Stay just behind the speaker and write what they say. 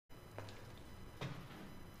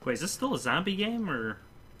Wait, is this still a zombie game or?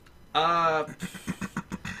 Uh,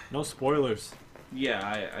 No spoilers.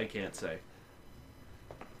 yeah, I can't say.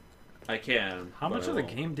 I can. How but much I of the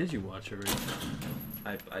won't. game did you watch already?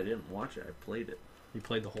 I didn't watch it. I played it. You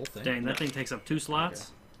played the whole thing? Dang, that thing takes up 2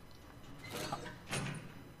 slots.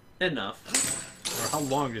 Enough. Or how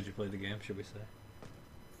long did you play the game, should we say?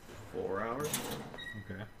 4 hours.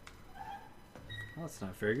 Okay. Well, that's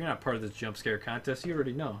not fair. You're not part of this jump scare contest. You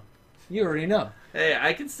already know. You already know. Hey,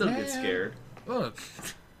 I can still get Yeah. scared. Look.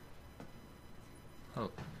 Oh,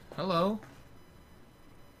 hello.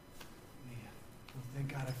 Mia, oh, thank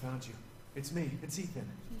God I found you. It's me. It's Ethan.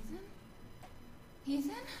 Ethan?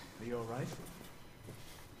 Ethan? Are you all right?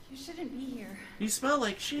 You shouldn't be here. You smell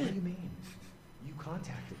like What shit. do you mean? You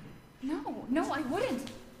contacted me. No, I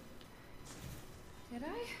wouldn't. Did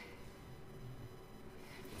I?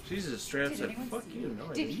 Jesus, straight up Did said, anyone fuck see you. No, I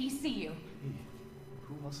Did didn't. he see you? Hey,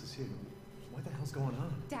 who else is here? What the hell's going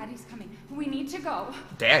on? Daddy's coming. We need to go.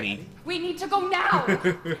 Daddy. We need to go now.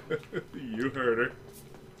 You heard her.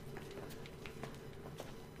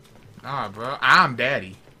 Nah, bro. I'm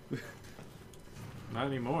daddy. Not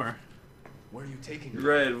anymore. Where are you taking me?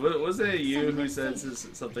 Red, was it you who Someone said say-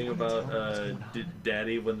 something You wanna about tell me what's going on?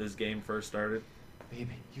 Daddy when this game first started?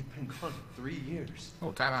 Baby, you've been gone for 3 years.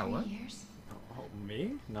 Oh, time out. What? 3 years? Oh,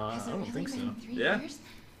 me? No, I Has it don't really think been so. 3 Yeah. years?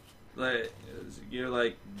 Like, you're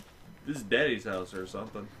like, this is Daddy's house or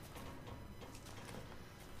something.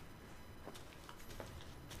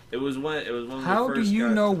 It was when How we do first you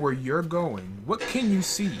got... know where you're going? What can you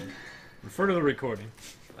see? Refer to the recording.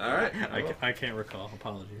 All right. I can't recall.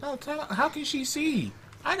 Apologies. Oh, how can she see?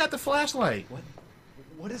 I got the flashlight.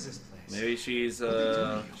 What is this place? Maybe she's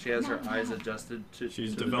she has her eyes adjusted to.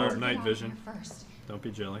 She's to the developed dark. night Get out vision. here First. Don't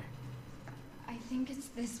be jelly. I think it's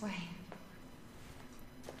this way.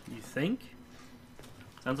 You think?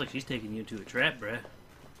 Sounds like she's taking you to a trap, bruh.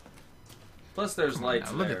 Plus, there's Come on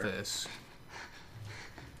lights now, look there. at this.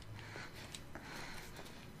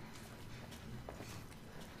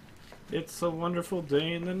 It's a wonderful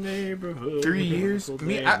day in the neighborhood. 3 years? Wonderful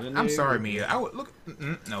Me, day in the I'm sorry, neighborhood. Mia. I would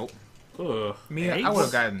look. Nope. Ugh. Mia, I Eggs? would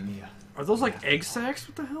have gotten. Mia, Are those like egg sacs?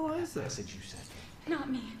 What the hell is that? message you sent. Not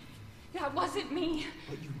me. That wasn't me.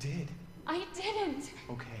 But you did. I didn't.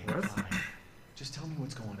 Okay, What? fine. Just tell me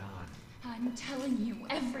what's going on. I'm telling you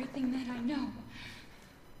everything that I know.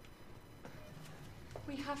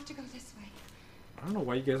 We have to go this way. I don't know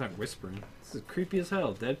why you guys aren't whispering. This is creepy as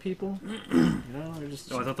hell. Dead people? You know, they're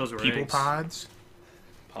just. Oh, I thought those were People eggs. pods.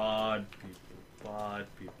 Pod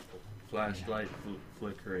people, flashlight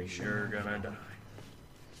flickering. You're gonna die.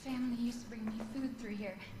 Family used to bring me food through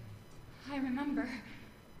here. I remember.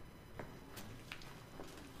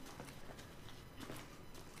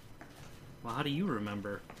 Well, how do you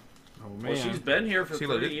remember? Oh man. Well, she's been here for See,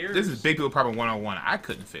 30 look, years. this is Big People Problem 101. I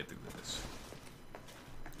couldn't fit through this.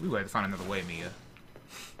 We would have to find another way, Mia.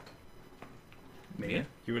 Mia?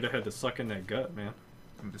 You would have had to suck in that gut, man.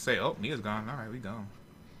 I'm to say, oh, Mia's gone. All right, we gone.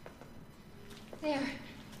 There.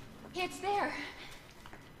 It's there.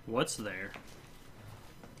 What's there?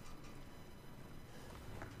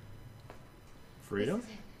 Freedom? This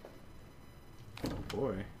is it. Oh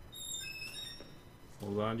boy.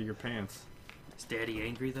 Hold on to your pants. Is Daddy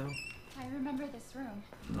angry though? I remember this room.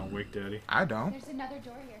 Don't wake Daddy. I don't. There's another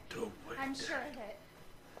door here. Don't wait I'm there. sure of it.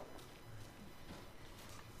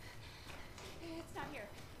 It's not here.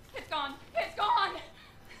 It's gone. It's gone.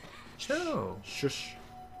 Chill. Shush.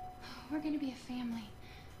 We're gonna be a family.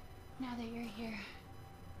 Now that you're here.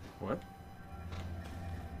 What?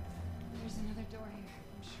 There's another door here.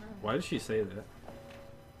 I'm sure of it. Why did she say that?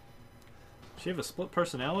 She have a split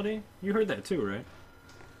personality? You heard that too, right?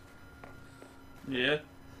 Yeah.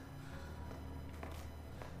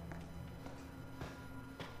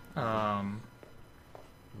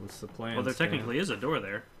 What's the plan? Well, there Stan? technically is a door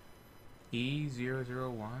there.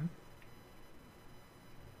 E001.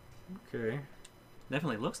 Okay.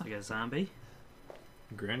 Definitely looks like a zombie.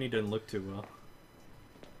 Granny didn't look too well.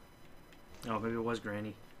 Oh, maybe it was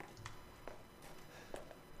Granny.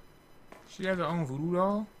 She has her own voodoo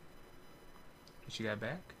doll. Did she got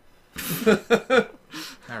back?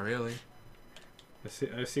 Not really.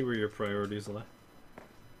 I see where your priorities lie.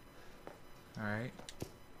 All right.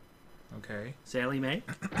 Okay. Sally Mae?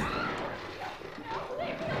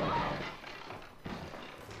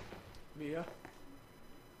 Mia?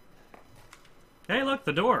 Hey, look,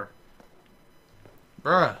 the door.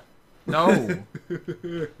 Bruh. No.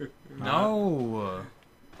 No.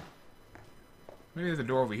 Maybe there's a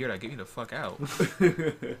door over here that get me the fuck out.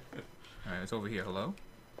 Alright, it's over here. Hello?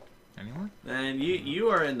 Anyone? And you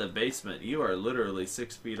are in the basement. You are literally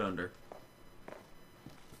 6 feet under.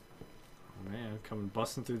 Oh, man, coming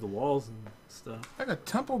busting through the walls and stuff. Like a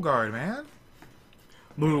temple guard, man.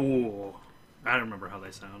 Boo. I don't remember how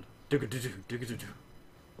they sound.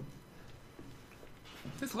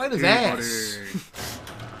 Just light his ass.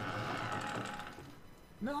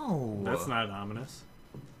 No. That's not ominous.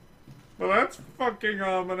 Well, that's fucking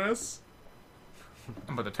ominous.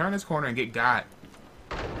 I'm about to turn this corner and get got.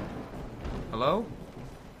 Hello?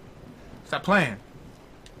 Stop playing.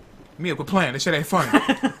 Mia, quit playing. This shit ain't funny.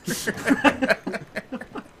 She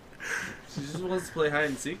just wants to play hide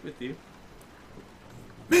and seek with you.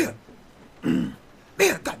 Mia!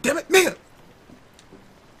 Mia! God damn it! Mia!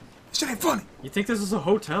 This shit ain't funny. You think this is a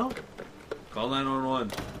hotel? Call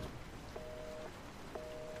 911.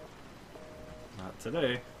 Not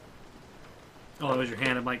today. Oh, it was your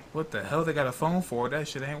hand. I'm like, What the hell they got a phone for? That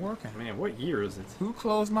shit ain't working. Man, what year is it? Who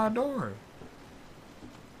closed my door?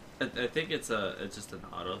 I think it's just an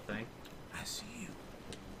auto thing. I see you.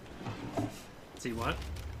 see what?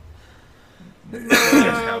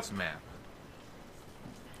 Guest house map.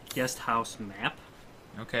 Guest house map.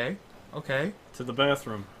 Okay. Okay. To the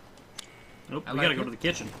bathroom. Nope, I we like gotta go it. to the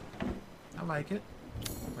kitchen. I like it.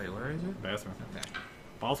 Wait, where is it? Bathroom. Okay.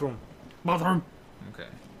 Bathroom. Bathroom. Okay.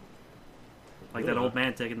 Like that old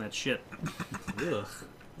man taking that shit. Ugh.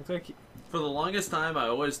 Looks like For the longest time, I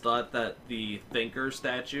always thought that the Thinker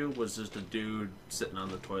statue was just a dude sitting on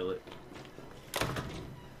the toilet.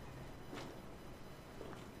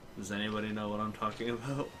 Does anybody know what I'm talking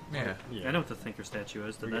about? Yeah. yeah. I know what the Thinker statue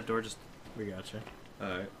is. Did that door just... We got you.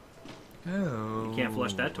 Alright. Oh. You can't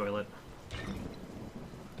flush that toilet.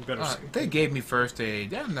 You better. They gave me first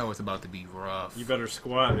aid. I know it's about to be rough. You better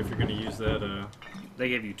squat if you're gonna use that. They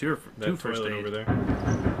gave you two That first toilet aid. over there.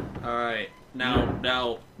 Alright.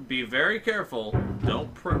 Now, be very careful.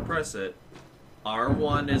 Don't press it.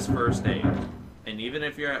 R1 is first aid. And even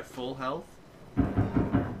if you're at full health...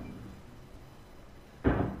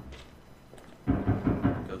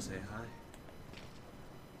 Go say hi.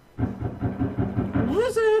 What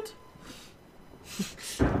is it?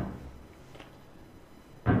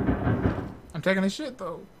 I'm taking a shit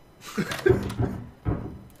though.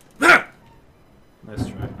 Nice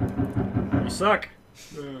try. You suck.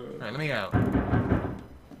 Alright, let me out.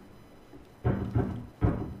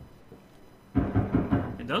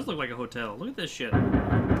 It does look like a hotel. Look at this shit.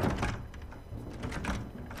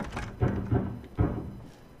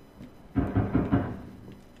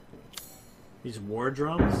 These war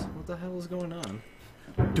drums? What the hell is going on?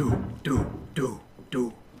 Do.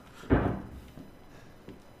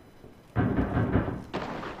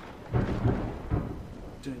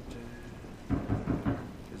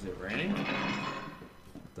 Is it raining?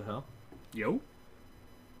 What the hell? Yo.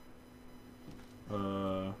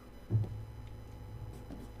 I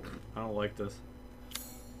don't like this.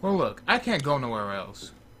 Well, look, I can't go nowhere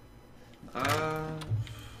else,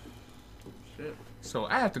 Shit. so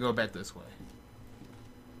I have to go back this way.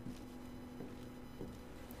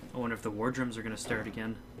 I wonder if the war drums are gonna start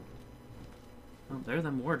again. Oh, there are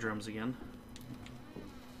them war drums again.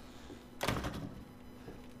 This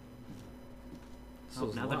Oh,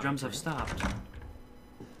 is now the locked, drums have right? stopped.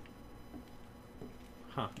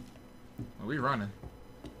 Huh. Well, we running.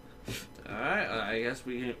 Alright, I guess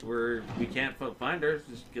we can't find her.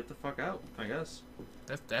 Just get the fuck out, I guess.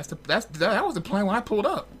 That was the plan when I pulled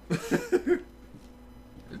up.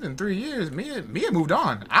 It's been 3 years. Mia moved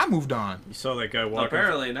on. I moved on. You saw that guy walking.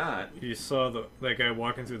 Apparently not. You saw that guy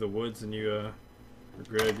walking through the woods, and you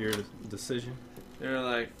regretted your decision. They're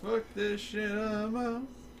like, fuck this shit, I'm out.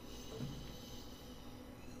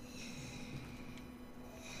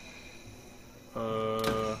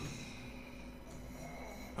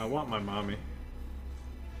 I want my mommy.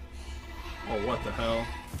 Oh, what the hell?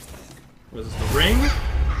 Was this the ring?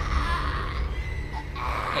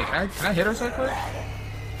 Hey, can I hit her so quick?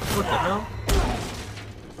 What the hell?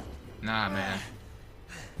 Nah, man.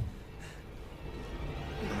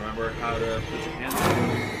 Remember how to put your hands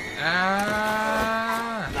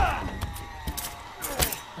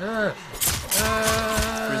up.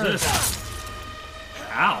 Resist.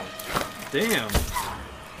 Ow. Damn.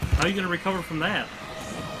 How are you gonna recover from that?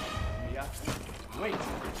 Mia, wait.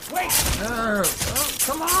 Oh,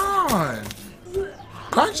 come on!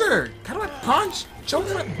 Punch her! How do I punch? Channel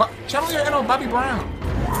your inner Bobby Brown.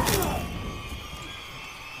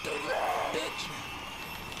 Bitch.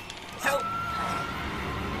 Help!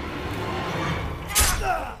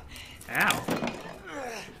 Ow.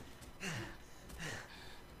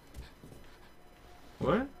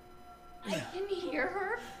 What? I can hear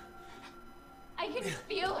her. I can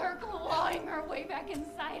feel her clawing her way back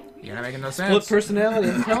inside of me. You're not making no Split sense. personality,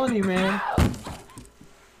 I'm telling you, man.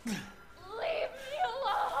 Leave me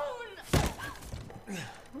alone.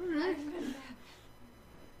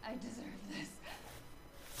 I deserve this.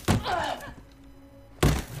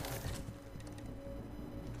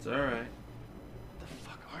 It's alright. The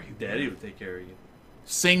fuck are you? Daddy would take care of you.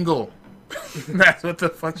 Single. That's what the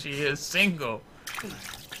fuck she is. Single.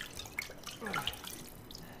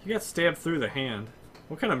 You got stabbed through the hand.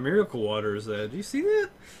 What kind of miracle water is that? Do you see that?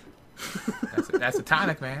 That's a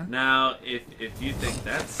tonic, man. Now, if you think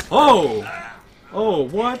that's... Oh! Oh,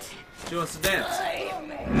 what? She wants to dance.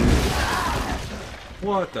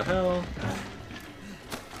 What the hell?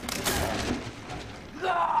 You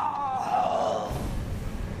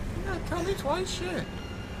gotta tell me twice, shit.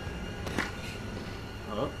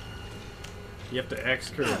 Oh. You have to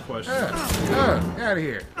ask her a question. Get out of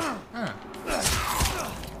here.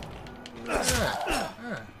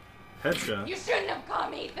 Headshot. You shouldn't have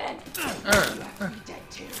come, Ethan. You're dead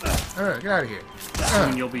too. Get out of here.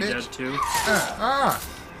 And you'll be bitch. dead too.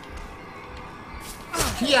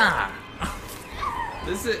 Yeah.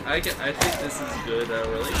 This is... I think this is a good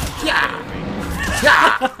relationship. Yeah.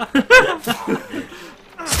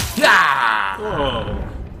 Yeah. Whoa.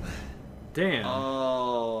 Damn.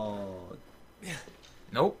 Oh...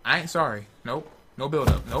 Nope, I ain't sorry. Nope. No build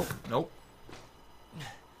up. Nope. Nope.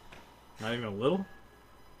 Not even a little?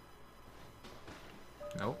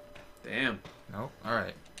 Nope. Damn. Nope.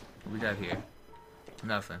 Alright. What we got here?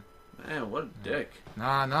 Nothing. Man, what a dick.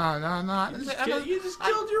 Nah. You just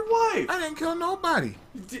killed your wife. I didn't kill nobody.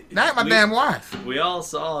 Not my damn wife. We all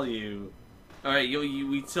saw you. Alright,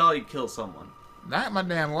 we saw you kill someone. Not my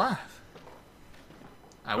damn wife.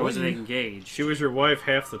 I wasn't engaged. She was your wife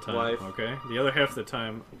half the time, Wife. okay? The other half of the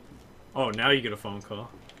time... Oh, now you get a phone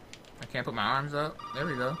call. I can't put my arms up. There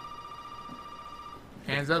we go.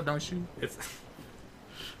 Hands up, don't shoot. It's...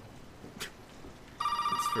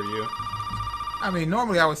 It's for you. I mean,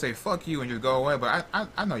 normally I would say fuck you and just go away, but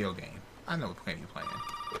I know your game. I know what game you're playing.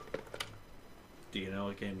 Do you know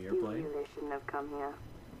what game you're You playing? really shouldn't have come here.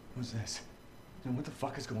 Who's this? And what the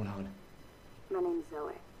fuck is going on? My name's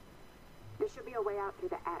Zoe. There should be a way out through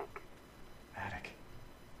the attic. Attic.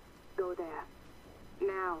 Go there.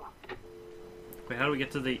 Now. Wait, how do we get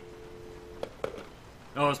to the...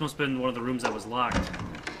 Oh, this must have been one of the rooms that was locked.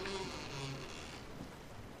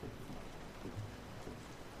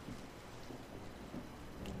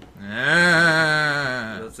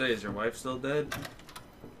 Let's say, is your wife still dead?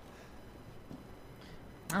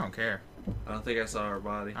 I don't care. I don't think I saw her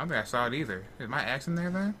body. I don't think I saw it either. Is my axe in there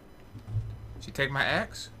then? Did she take my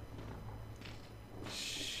axe?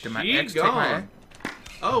 Did my She ex take my gone. axe?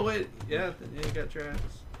 Oh, wait. Yeah, you got your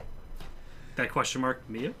axe. That question mark,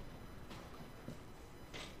 Mia?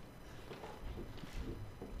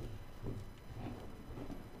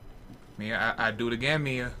 Mia, I do it again,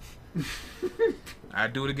 Mia. I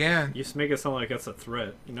do it again. You just make it sound like that's a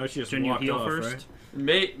threat. You know, she just Shouldn't you walked heal off, first?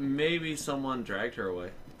 right? Maybe someone dragged her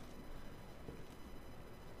away.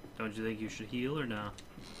 Don't you think you should heal or no?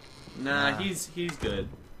 Nah, Nah. he's good.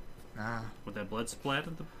 Nah. With that blood splat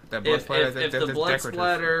at the... That blood If splatter, if that's the blood decorative.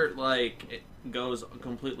 splatter like it goes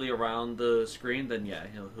completely around the screen, then yeah,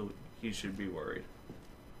 he should be worried.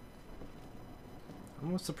 I'm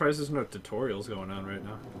almost surprised there's no tutorials going on right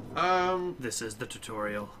now. This is the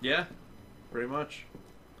tutorial. Yeah, pretty much.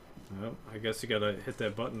 Well, I guess you gotta hit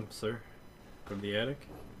that button, sir. Go to the attic.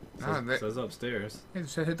 No, Says, says upstairs. It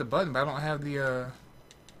said hit the button, but I don't have the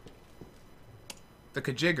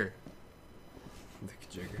kajigger. The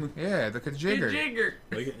kajigger. Yeah, the kajigger. Jigger.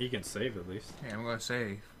 Well, you can save at least. Yeah, I'm gonna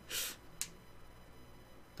save.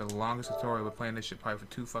 The longest tutorial. We're playing this shit probably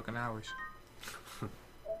for 2 fucking hours.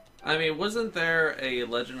 I mean, wasn't there a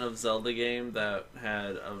Legend of Zelda game that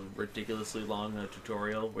had a ridiculously long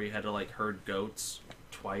tutorial where you had to like herd goats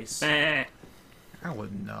twice? Eh. I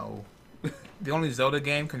wouldn't know. The only Zelda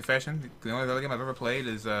game, confession, the only Zelda game I've ever played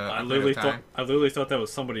is I Ocarina of literally Time. thought that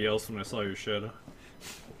was somebody else when I saw your shadow.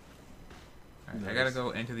 Alright, I gotta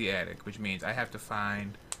go into the attic, which means I have to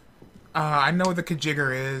find. I know where the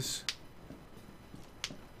kajigger is.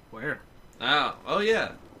 Where? Oh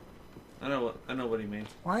yeah, I know what he means.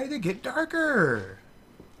 Why did it get darker?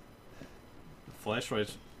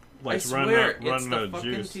 Flashlights, I lights swear, running it's out the of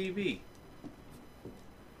fucking juice. TV.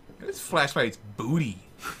 This flashlight's booty.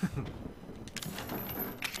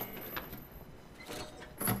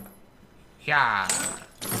 Yeah.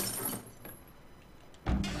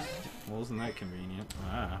 Well, isn't that convenient?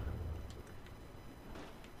 Ah.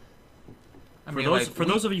 I For mean, those like, for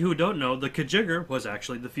those of you who don't know, the kajigger was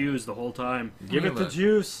actually the fuse the whole time. Give it the look.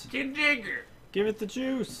 juice. Jigger. Give it the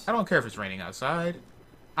juice. I don't care if it's raining outside.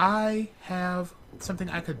 I have something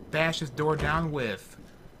I could bash this door down with.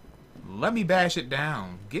 Let me bash it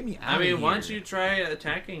down. Get me out I of mean, here. why don't you try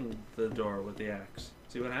attacking the door with the axe?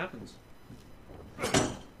 See what happens.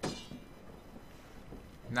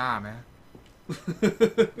 Nah, man.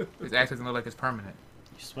 This axe doesn't look like it's permanent.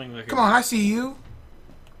 You swing like Come on, I see you.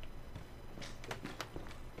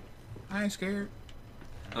 I ain't scared.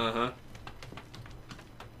 Uh-huh.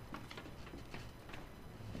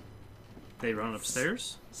 They run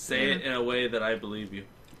upstairs? Say it in a way that I believe you.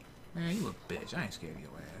 Man, you a bitch. I ain't scared of your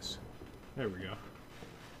ass. There we go.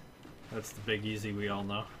 That's the big easy we all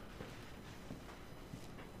know.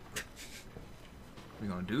 We're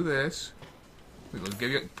gonna do this. We're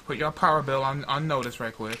gonna put your power bill on notice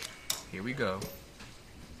right quick. Here we go.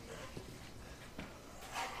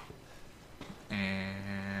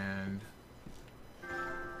 And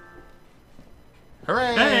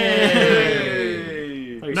hooray!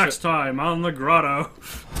 Hey! Oh, you Next time on the grotto.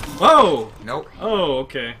 Whoa! Nope. Oh,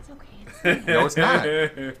 okay. It's okay. No, it's not.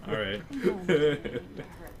 All right. You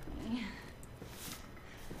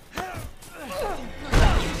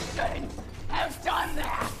shouldn't have done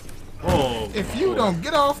that. Oh. If you don't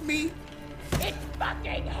get off me, It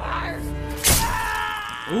fucking hurts.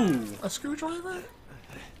 Ooh. a screwdriver?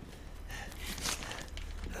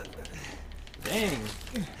 Dang.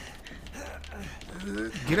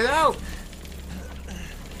 Get it out.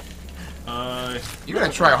 You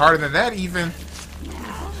gotta try harder than that, even.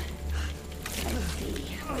 Now, let's see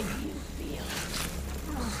how you feel.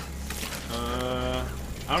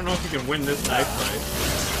 I don't know if you can win this knife fight.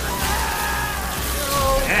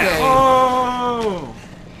 Okay. Oh!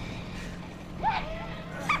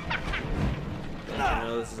 Don't you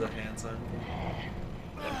know this is a hand sign?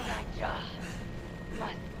 That jaw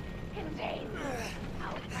must contain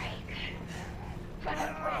outbreak.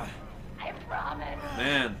 Gonna quit. I promise.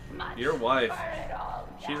 Man, Must your wife, burn it all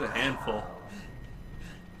she's a down. handful.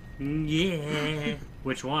 Yeah.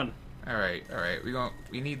 Which one? All right.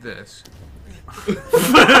 We need this.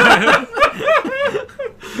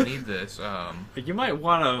 We need this. You might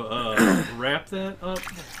want to wrap that up.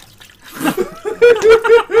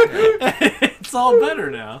 It's all better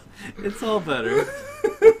now. It's all better.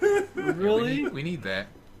 Really? We need that.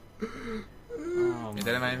 Oh, Is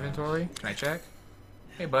that in my inventory? Can I check?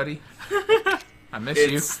 Hey, buddy. I miss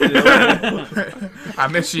It's you. still, I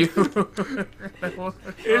miss you.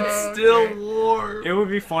 it's still warm. it would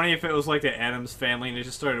be funny if it was like the Addams Family and it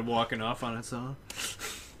just started walking off on its own.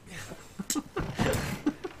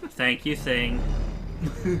 Thank you, thing.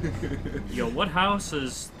 Yo, what house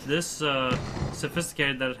is this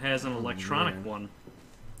sophisticated that it has an electronic one?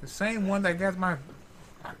 The same one that got my.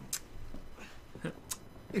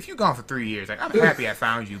 If you gone for 3 years, like I'm happy I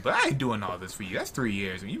found you, but I ain't doing all this for you. That's 3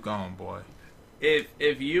 years, and you gone, boy.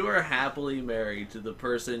 If you are happily married to the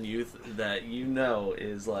person that you know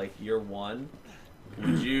is like your one,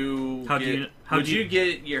 would you would you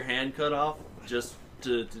get your hand cut off just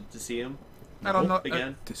to see him? I don't know.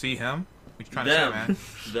 Again? To see him? What you trying to say, man?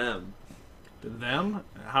 Them. Them?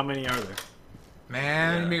 How many are there?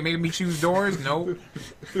 Man, Yeah. you making me choose doors? Nope.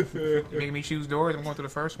 You making me choose doors? I'm going to the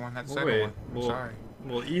first one, not the second Wait, one. I'm well- sorry.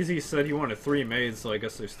 Well, Easy said he wanted 3 maids, so I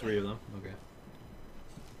guess there's 3 of them. Okay.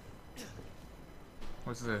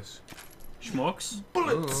 What's this? Schmucks?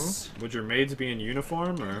 Bullets. Would your maids be in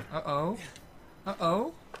uniform, or? Uh-oh.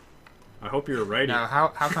 Uh-oh. I hope you're a righty. Now, how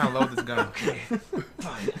can I load this gun?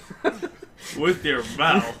 With your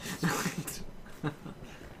mouth.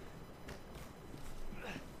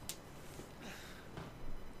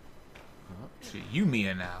 Shit, you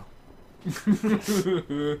Mia now. It's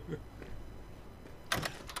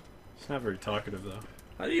not very talkative, though.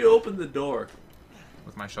 How do you open the door?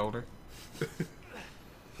 With my shoulder.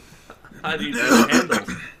 How do you do the handle?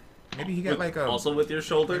 Maybe he got like a... Also with your Maybe he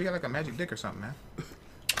shoulder? got like a magic dick or something, man.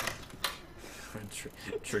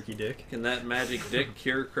 Tricky dick. Can that magic dick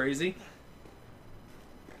cure crazy?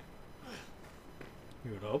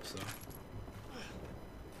 You would hope so.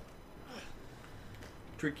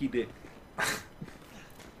 Tricky dick.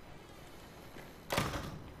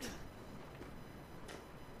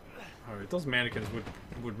 Alright, those mannequins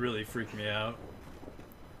would really freak me out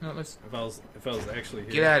No, let's... if I was actually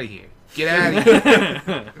here. Get out of here. Get out of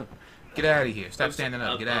here. Get out of here. Stop standing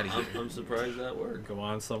up. Get out of here. I'm surprised that worked. Go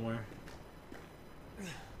on somewhere.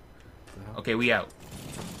 Okay, we out.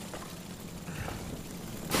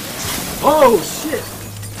 Oh shit!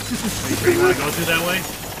 You want to go through that way?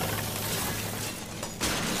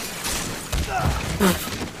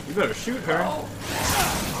 You better shoot her. Oh!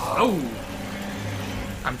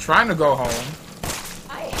 I'm trying to go home.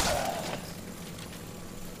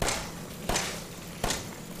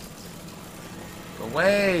 Go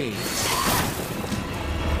away.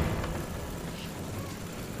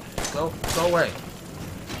 Go away.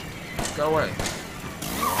 Go away.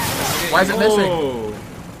 Why is it missing? Oh.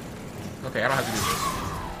 Okay, I don't have to do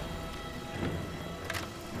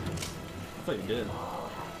thought you did.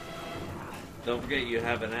 Don't forget you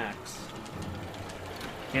have an axe.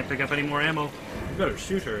 Can't pick up any more ammo. You better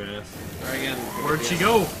shoot her ass. Try again. Where'd she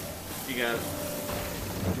go? You got it.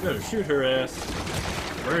 You better shoot her ass.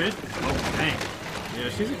 Where is? Oh, dang. Yeah,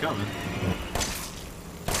 she's a coming.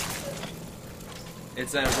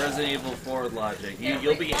 It's that Resident Evil 4 logic.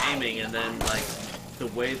 You'll be aiming, and then, like, the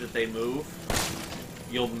way that they move,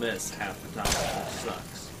 you'll miss half the time, which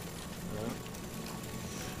sucks.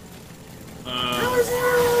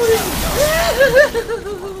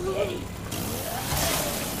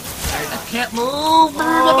 I can't move.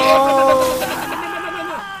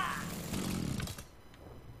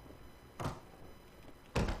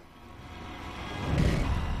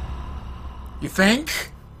 You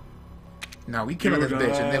think? No, we killing this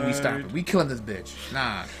bitch and then we stop it. We killing this bitch.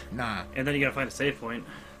 Nah. And then you gotta find a save point.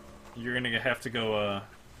 You're gonna have to go,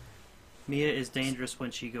 Mia is dangerous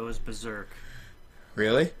when she goes berserk.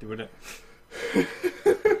 Really? do it.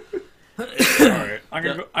 Alright, I'm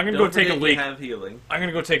gonna go take a leak. Have healing. I'm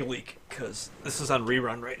gonna go take a leak, because this is on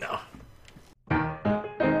rerun right now.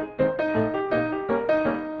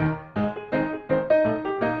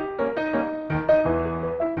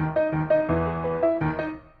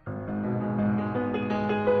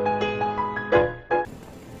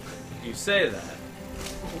 You say that.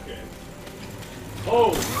 Okay.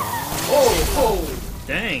 Oh!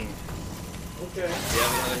 Dang. Okay. You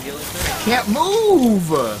have another healing thing? Can't move.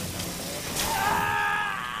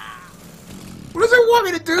 What does it want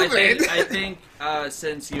me to do, man? I think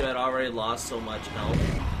since you had already lost so much health,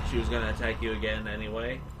 she was gonna attack you again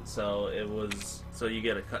anyway. So you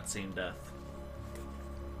get a cutscene death.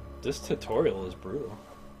 This tutorial is brutal.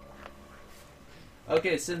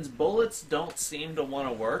 Okay, since bullets don't seem to want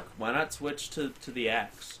to work, why not switch to the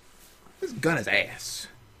axe? This gun is ass.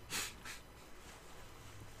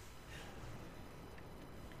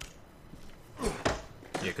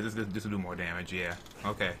 Yeah, because this will do more damage. Yeah.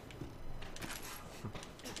 Okay.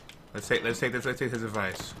 Let's take his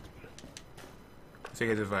advice. Let's take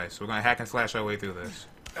his advice. We're gonna hack and slash our way through this.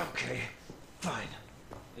 Okay, fine.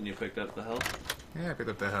 And you picked up the health? Yeah, I picked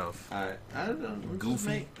up the health. Alright, I don't know. We're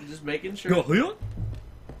Goofy. Just making sure.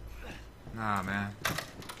 Nah, man.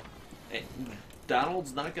 Hey,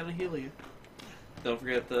 Donald's not gonna heal you. Don't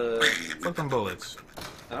forget the. Fuck them bullets.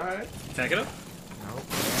 Alright. Pack it up. Nope.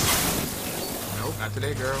 Nope, not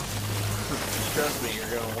today, girl. Trust me, you're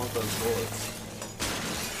gonna want those bullets.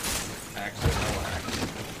 Actually, no axe.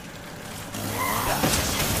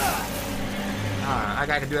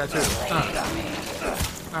 I can do that too.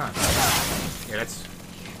 Yeah, that's.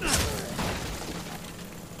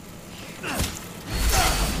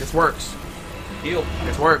 This works. Heal.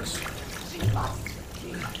 This works.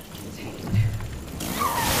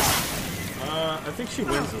 I think she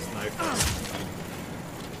wins this knife.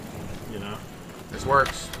 You know? This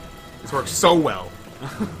works. This works so well.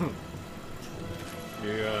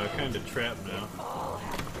 You're kind of trapped now.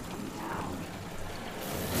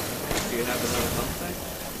 Do you have another health thing?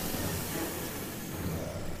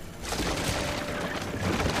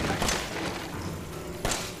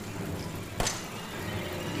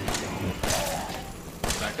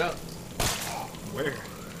 Back up. Where? Get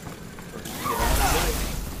out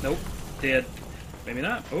of Nope. Dead. Maybe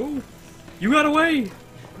not. Oh! You got away!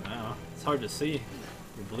 Wow, it's hard to see.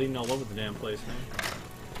 You're bleeding all over the damn place, man.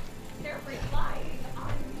 They're relying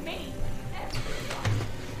on me.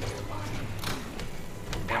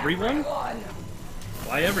 Everyone?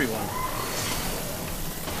 Why everyone?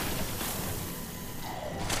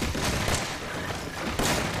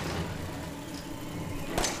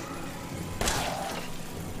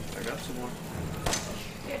 I got some more.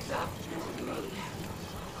 It's up to me.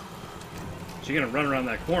 She's gonna run around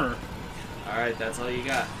that corner. Alright, that's all you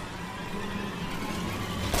got.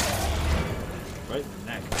 Right in the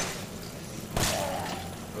neck.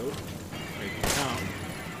 Oh, make it count.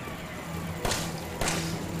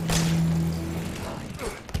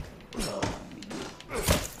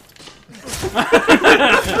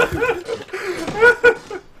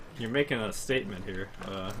 You're making a statement here,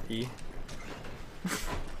 E.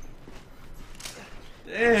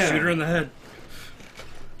 Damn. Shoot her in the head.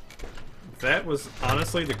 That was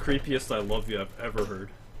honestly the creepiest I love you I've ever heard.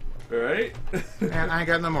 Right? Man, I ain't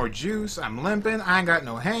got no more juice. I'm limping. I ain't got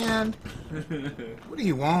no hand. What do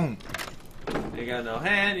you want? You ain't got no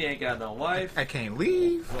hand, you ain't got no wife. I can't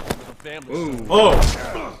leave. Ooh.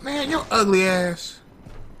 Oh! Man, your ugly ass.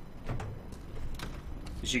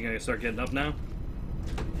 Is she gonna start getting up now?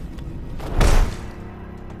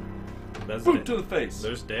 That's Boot to the face.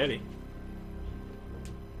 There's Daddy.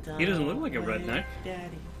 He doesn't look like a redneck.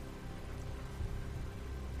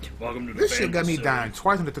 Welcome to the This shit got me fantasy. dying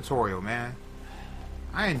twice in the tutorial, man.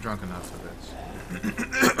 I ain't drunk enough for this.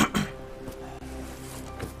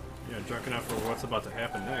 You're not drunk enough for what's about to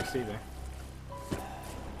happen next either.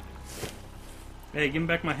 Hey, give me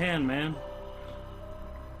back my hand, man.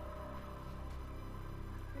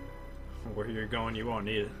 Where you're going, you won't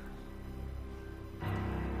need it.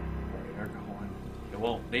 You're going. You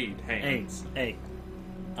won't need hands. Hey,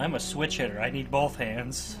 I'm a switch hitter. I need both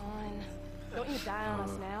hands. Come on. Don't you die on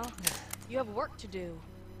us now. You have work to do.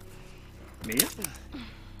 Me?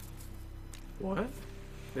 What?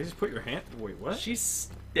 They just put your hand. Wait, what? She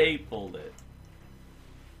stapled it.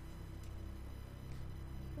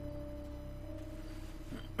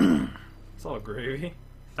 It's all gravy.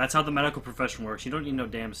 That's how the medical profession works. You don't need no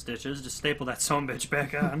damn stitches. Just staple that son bitch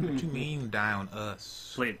back on. What you mean die on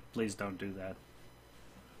us? Please don't do that.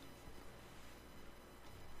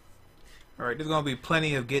 Alright, there's gonna be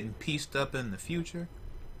plenty of getting pieced up in the future.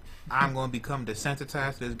 I'm gonna become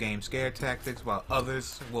desensitized to this game's scare tactics while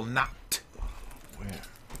others will not.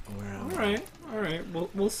 Where am I? Alright,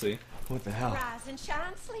 we'll see. What the hell? Rise and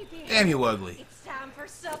shine, sleepy. Damn you ugly. It's time for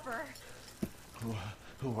supper.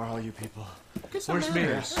 Who are all you people? Get some Where's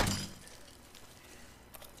manners.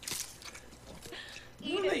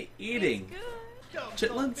 What are they eating?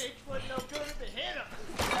 Chitlins?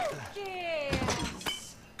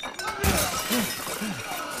 Yes.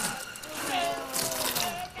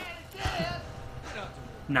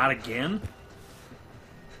 Not again?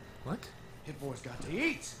 What? Hit boy's got to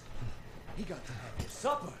eat. He got to have his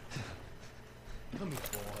supper. Come here,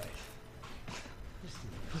 boy.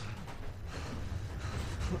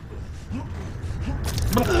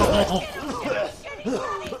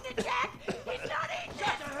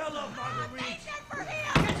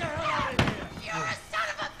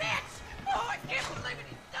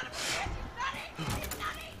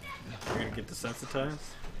 You're gonna get desensitized?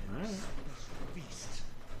 Alright. Beast.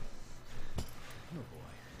 Oh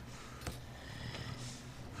boy.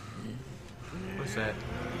 What's that?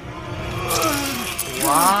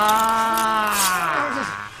 Wow!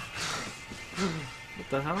 What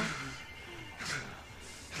the hell?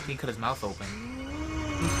 He cut his mouth open.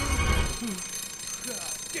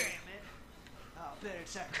 Damn it! I'll bet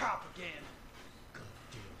it's that cop again.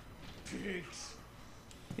 Goddamn pigs.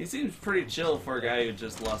 He seems pretty chill for a guy who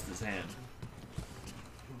just lost his hand.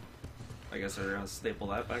 I guess we're gonna staple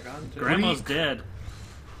that back on too. Grandma's dead.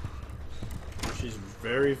 She's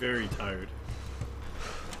very, very tired.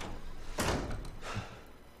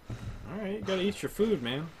 Alright, you gotta eat your food,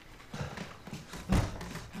 man.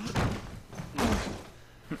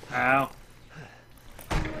 Ow.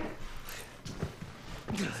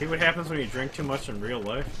 See what happens when you drink too much in real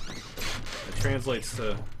life? It translates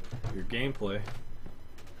to your gameplay.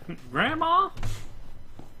 Grandma?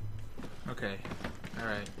 Okay.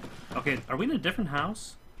 Alright. Okay, are we in a different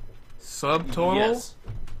house? Subtotal? Yes.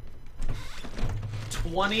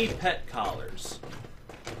 20 pet collars.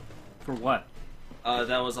 For what?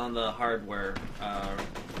 That was on the hardware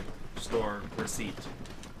store receipt.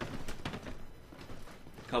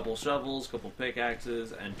 Couple shovels, couple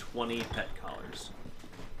pickaxes, and 20 pet collars.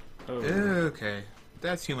 Oh. Okay.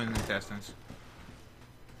 That's human intestines.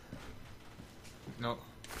 No.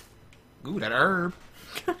 Ooh, that herb.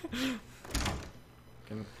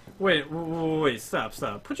 Wait,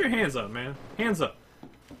 stop. Put your hands up, man. Hands up.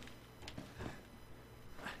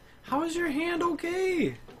 How is your hand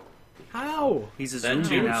okay? How? He's a That zombie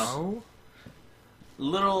too. now. No.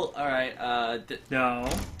 Little, alright, No.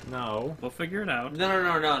 No. We'll figure it out. no.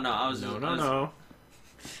 I was No.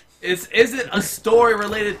 Is it a story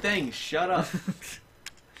related thing? Shut up.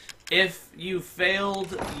 If you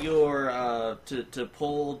failed your to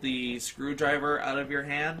pull the screwdriver out of your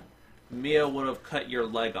hand, Mia would have cut your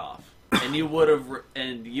leg off, and you would have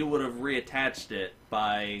reattached it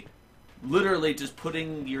by literally just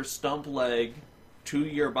putting your stump leg to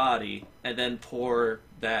your body and then pour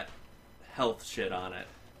that health shit on it.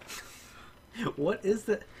 What is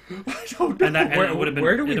that? And it would have been.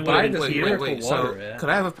 Where do we it buy would've been this here. miracle Wait, water so at? could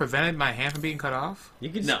I have prevented my hand from being cut off? You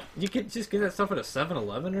could No. You could just get that stuff at a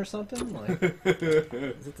 7-Eleven or something. Like,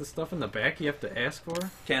 is it the stuff in the back you have to ask for?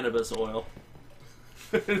 Cannabis oil.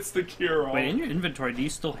 It's the cure-all. Wait, in your inventory, do you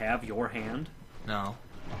still have your hand? No.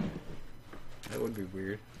 That would be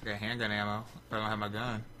weird. I got handgun ammo, but I don't have my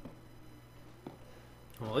gun.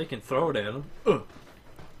 Well, you can throw it at him.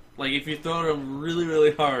 Like if you throw them really,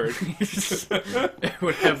 really hard. It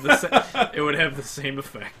would have the same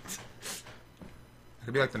effect. It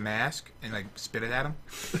could be like the mask and like spit it at him.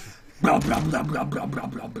 I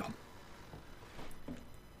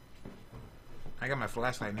got my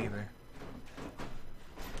flashlight neither.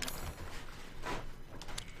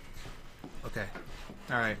 Okay.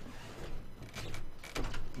 Alright.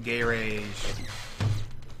 Gay rage.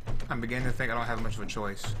 I'm beginning to think I don't have much of a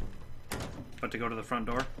choice. But to go to the front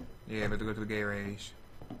door? Yeah, but to go to the gay rage.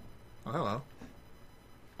 Oh, hello.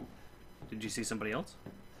 Did you see somebody else?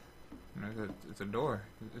 No, it's a door.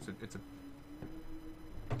 It's a...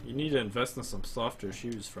 You need to invest in some softer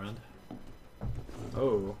shoes, friend.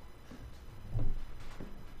 Oh.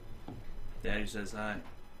 Daddy says hi.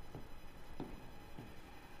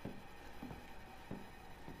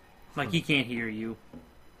 Like he can't hear you.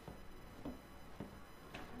 You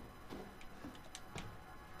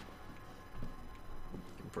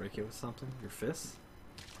can break it with something? Your fist?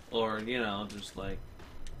 Or, you know, just like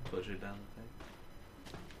push it down the thing.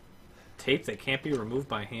 Tape that can't be removed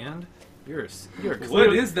by hand? You're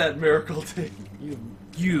What is that miracle tape?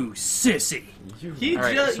 You sissy! He All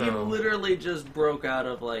right, just so- you literally just broke out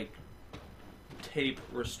of like tape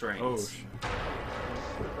restraints. Oh, shit.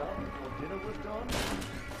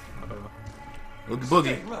 Oogie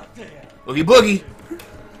boogie. Oogie boogie.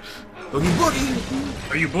 Oogie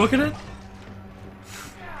boogie. Are you booking it?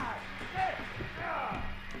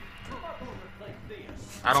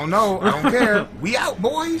 I don't know. I don't care. We out,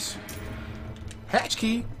 boys. Hatch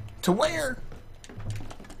key. To where?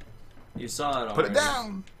 You saw it already. Put it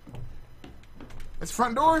down. It's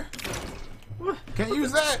front door. What? Can't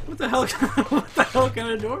use that. What the hell? What the hell kind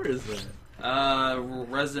of door is that?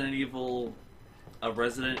 Resident Evil, a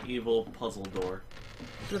Resident Evil puzzle door.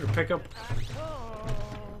 Better pick up.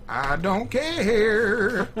 I don't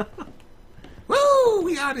care. Woo!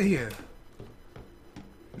 We out of here.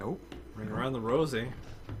 Nope. Ring around the rosy.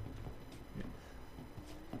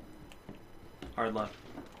 Hard left.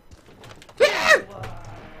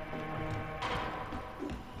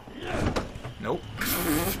 Nope.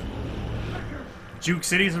 Juke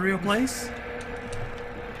City's a real place?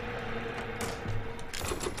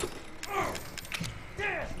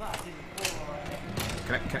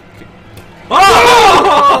 Can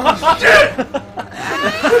Oh! Shit!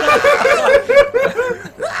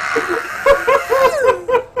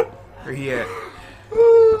 Where he at?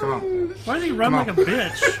 Come on. Why did he run like a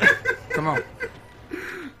bitch? Come on.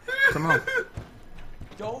 Come on.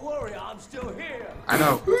 Don't worry, I'm still here. I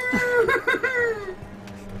know.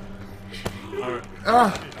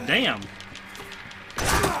 Damn.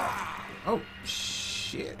 Oh,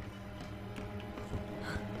 shit.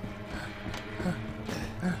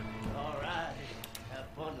 All right, have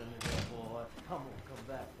fun in there, boy. I'm gonna come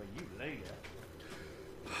back for you later.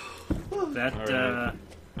 That,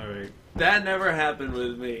 Alright. That never happened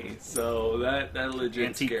with me, so that legit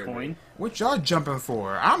antique scared coin. me. What y'all jumping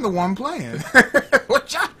for? I'm the one playing.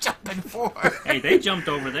 What y'all jumping for? Hey, they jumped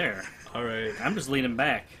over there. Alright. I'm just leaning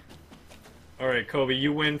back. Alright, Kobe,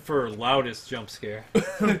 you win for loudest jump scare.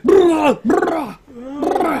 It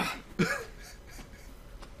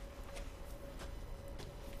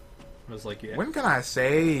was like you. When can I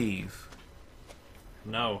save?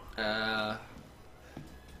 No. I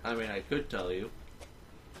mean, I could tell you.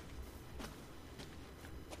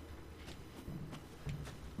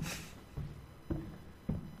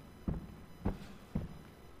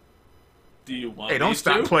 Do you want Hey, me don't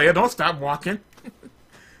stop, to? player. Don't stop walking.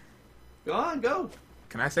 Go on, go.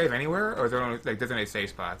 Can I save anywhere, or is there only like designated save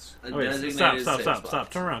spots? A Oh, wait, designated stop! safe Stop!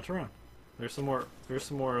 spot. Turn around! Turn around! There's some more. There's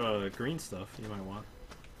some more green stuff you might want.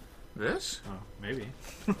 This? Oh, maybe.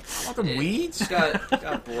 I want them weeds. It's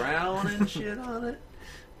got brown and shit on it.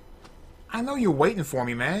 I know you're waiting for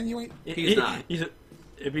me, man. You ain't. He's not.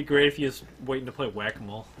 It'd be great if he was waiting to play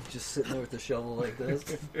whack-a-mole. Just sitting there with the shovel like this.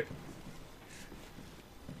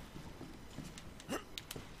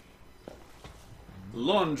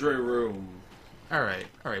 Laundry room. All right.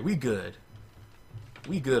 We good.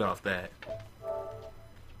 We good off that.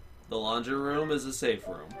 The laundry room is a safe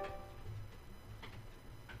room.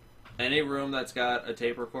 Any room that's got a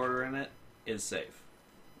tape recorder in it is safe.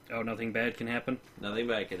 Oh, nothing bad can happen? Nothing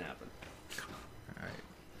bad can happen.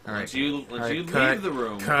 All Once right. you All right, leave cut, the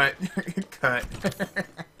room, Cut. Cut.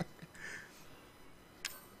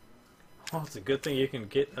 Oh, it's a good thing you can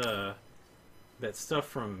get that stuff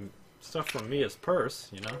from Mia's purse.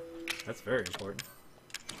 You know, that's very important.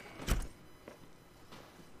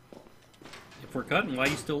 If we're cutting, why are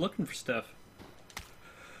you still looking for stuff?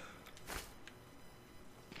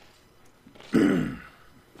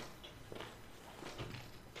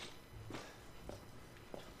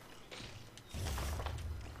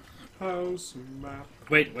 house map.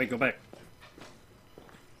 Wait, go back.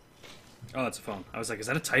 Oh, it's a phone. I was like, is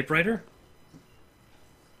that a typewriter?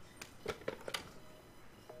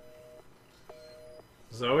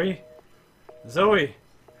 Zoe, Zoe,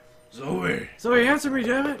 answer me,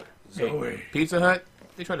 damn it! Zoe. Pizza Hut.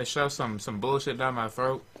 They try to shove some bullshit down my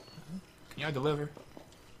throat. Can y'all deliver?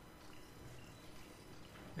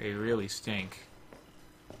 They really stink.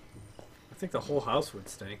 I think the whole house would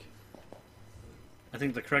stink. I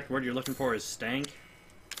think the correct word you're looking for is stank.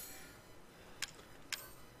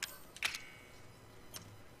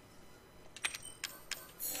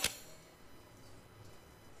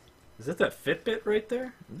 Is it that Fitbit right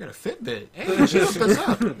there? We got a Fitbit. Hey, she hooked us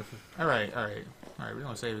up. All right. We're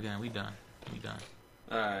gonna save again. We done.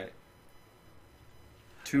 All right.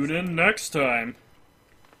 Tune in next time.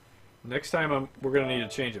 Next time we're gonna need a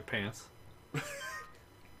change of pants.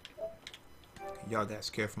 Y'all got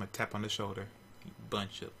scared from a tap on the shoulder. You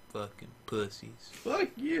bunch of fucking pussies. Fuck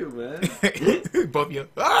you, man. Both of you.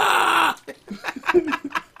 Ah!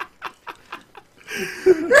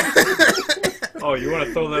 Oh, you want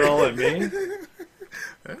to throw that all at me?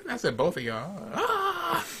 I said both of y'all.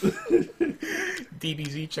 Ah!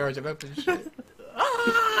 DBZ charging up and shit.